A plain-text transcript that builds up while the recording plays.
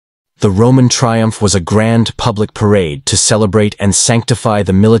The Roman triumph was a grand public parade to celebrate and sanctify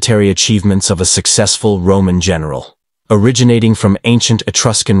the military achievements of a successful Roman general. Originating from ancient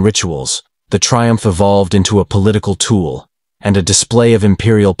Etruscan rituals, the triumph evolved into a political tool and a display of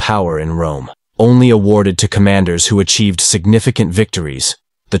imperial power in Rome. Only awarded to commanders who achieved significant victories,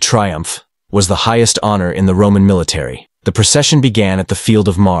 the triumph was the highest honor in the Roman military. The procession began at the Field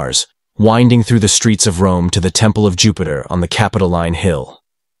of Mars, winding through the streets of Rome to the Temple of Jupiter on the Capitoline Hill.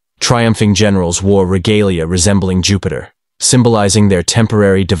 Triumphing generals wore regalia resembling Jupiter, symbolizing their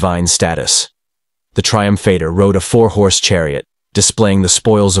temporary divine status. The triumphator rode a 4-horse chariot, displaying the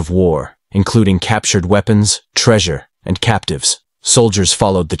spoils of war, including captured weapons, treasure, and captives. Soldiers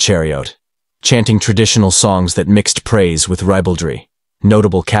followed the chariot, chanting traditional songs that mixed praise with ribaldry.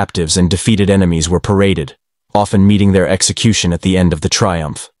 Notable captives and defeated enemies were paraded, often meeting their execution at the end of the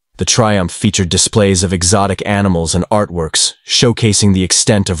triumph. The triumph featured displays of exotic animals and artworks, showcasing the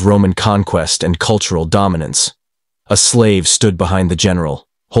extent of Roman conquest and cultural dominance. A slave stood behind the general,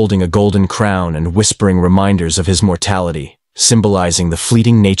 holding a golden crown and whispering reminders of his mortality, symbolizing the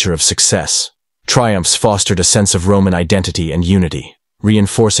fleeting nature of success. Triumphs fostered a sense of Roman identity and unity,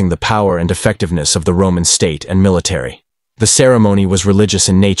 reinforcing the power and effectiveness of the Roman state and military. The ceremony was religious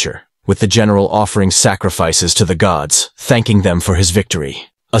in nature, with the general offering sacrifices to the gods, thanking them for his victory.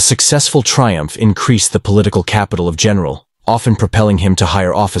 A successful triumph increased the political capital of general, often propelling him to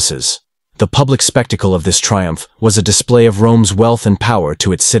higher offices. The public spectacle of this triumph was a display of Rome's wealth and power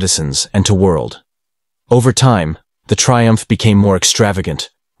to its citizens and to the world. Over time, the triumph became more extravagant,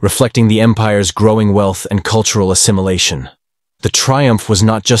 reflecting the empire's growing wealth and cultural assimilation. The triumph was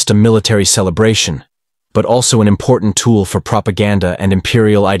not just a military celebration, but also an important tool for propaganda and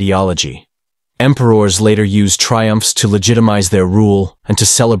imperial ideology. Emperors later used triumphs to legitimize their rule and to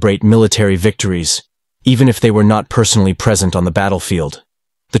celebrate military victories, even if they were not personally present on the battlefield.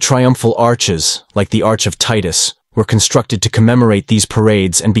 The triumphal arches, like the Arch of Titus, were constructed to commemorate these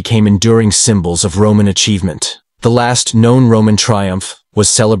parades and became enduring symbols of Roman achievement. The last known Roman triumph was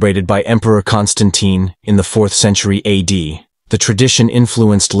celebrated by Emperor Constantine in the 4th century AD. The tradition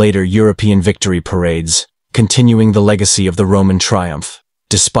influenced later European victory parades, continuing the legacy of the Roman triumph.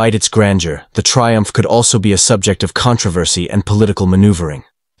 Despite its grandeur, the triumph could also be a subject of controversy and political maneuvering.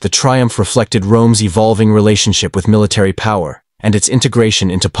 The triumph reflected Rome's evolving relationship with military power and its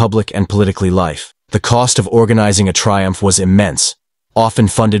integration into public and political life. The cost of organizing a triumph was immense, often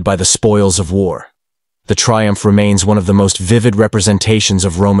funded by the spoils of war. The triumph remains one of the most vivid representations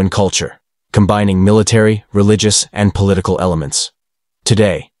of Roman culture, combining military, religious, and political elements.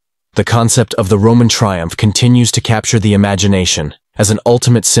 Today, the concept of the Roman triumph continues to capture the imagination as an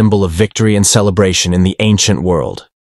ultimate symbol of victory and celebration in the ancient world.